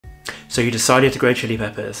So you decided to grow chili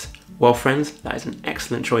peppers. Well friends, that is an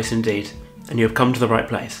excellent choice indeed, and you have come to the right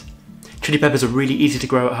place. Chili peppers are really easy to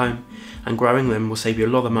grow at home, and growing them will save you a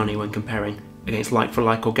lot of money when comparing against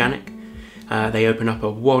like-for-like organic. They open up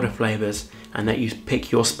a world of flavours and let you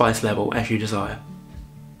pick your spice level as you desire.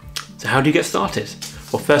 So how do you get started?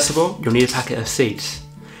 Well, first of all, you'll need a packet of seeds.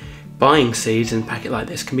 Buying seeds in a packet like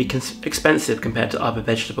this can be expensive compared to other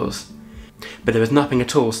vegetables, but there is nothing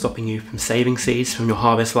at all stopping you from saving seeds from your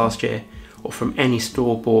harvest last year or from any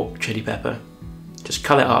store-bought chili pepper. Just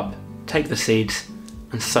cull it up, take the seeds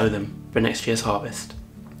and sow them for next year's harvest.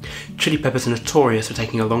 Chili peppers are notorious for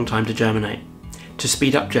taking a long time to germinate. To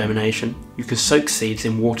speed up germination, you can soak seeds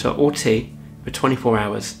in water or tea for 24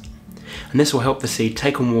 hours, and this will help the seed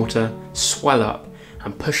take on water, swell up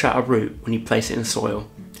and push out a root when you place it in soil.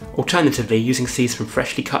 Alternatively, using seeds from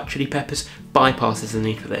freshly cut chili peppers bypasses the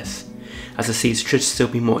need for this, as the seeds should still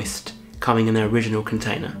be moist, coming in their original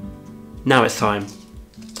container. Now it's time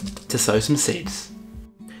to sow some seeds.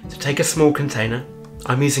 So take a small container.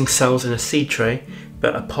 I'm using cells in a seed tray,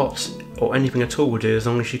 but a pot or anything at all will do as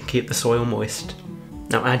long as you can keep the soil moist.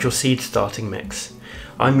 Now add your seed starting mix.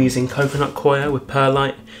 I'm using coconut coir with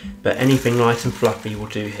perlite, but anything light and fluffy will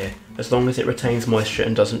do here, as long as it retains moisture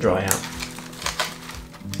and doesn't dry out.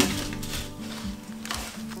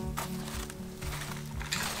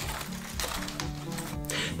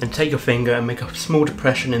 Then take your finger and make a small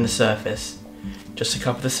depression in the surface, just a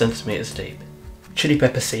couple of centimetres deep. Chili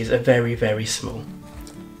pepper seeds are very, very small.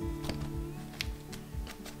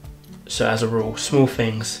 So as a rule, small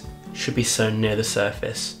things should be sown near the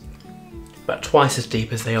surface, about twice as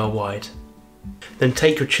deep as they are wide. Then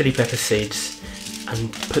take your chili pepper seeds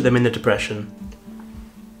and put them in the depression.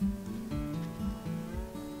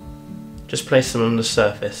 Just place them on the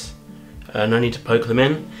surface. No need to poke them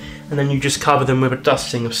in, and then you just cover them with a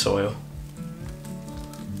dusting of soil.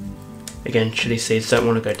 Again, chili seeds don't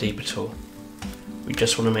want to go deep at all. We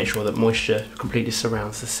just want to make sure that moisture completely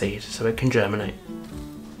surrounds the seed so it can germinate.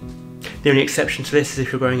 The only exception to this is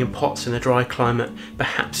if you're growing in pots in a dry climate,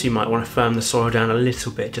 perhaps you might want to firm the soil down a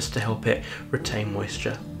little bit just to help it retain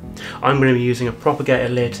moisture. I'm going to be using a propagator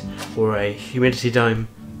lid or a humidity dome,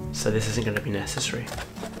 so this isn't going to be necessary.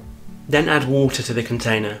 Then add water to the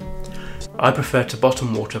container. I prefer to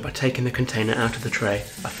bottom water by taking the container out of the tray.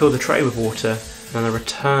 I fill the tray with water and then I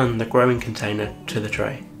return the growing container to the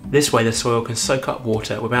tray. This way the soil can soak up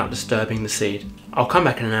water without disturbing the seed. I'll come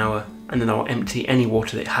back in an hour and then I'll empty any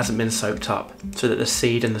water that hasn't been soaked up so that the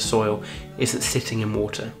seed and the soil isn't sitting in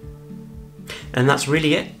water. And that's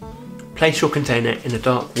really it. Place your container in a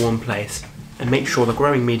dark, warm place and make sure the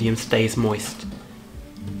growing medium stays moist.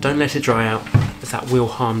 Don't let it dry out, as that will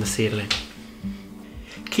harm the seedling.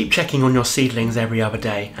 Keep checking on your seedlings every other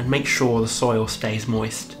day and make sure the soil stays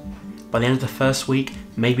moist. By the end of the first week,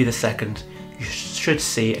 maybe the second, you should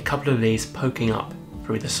see a couple of leaves poking up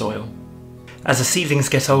through the soil. As the seedlings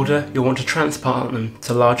get older, you'll want to transplant them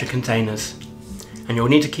to larger containers, and you'll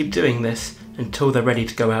need to keep doing this until they're ready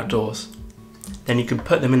to go outdoors. Then you can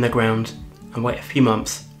put them in the ground and wait a few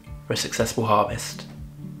months for a successful harvest.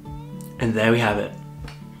 And there we have it.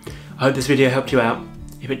 I hope this video helped you out.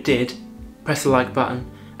 If it did, press the like button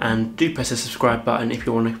and do press the subscribe button if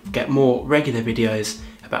you want to get more regular videos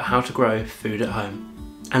about how to grow food at home.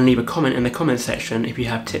 And leave a comment in the comment section if you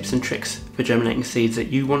have tips and tricks for germinating seeds that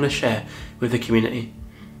you want to share with the community.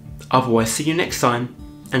 Otherwise, see you next time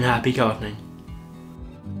and happy gardening.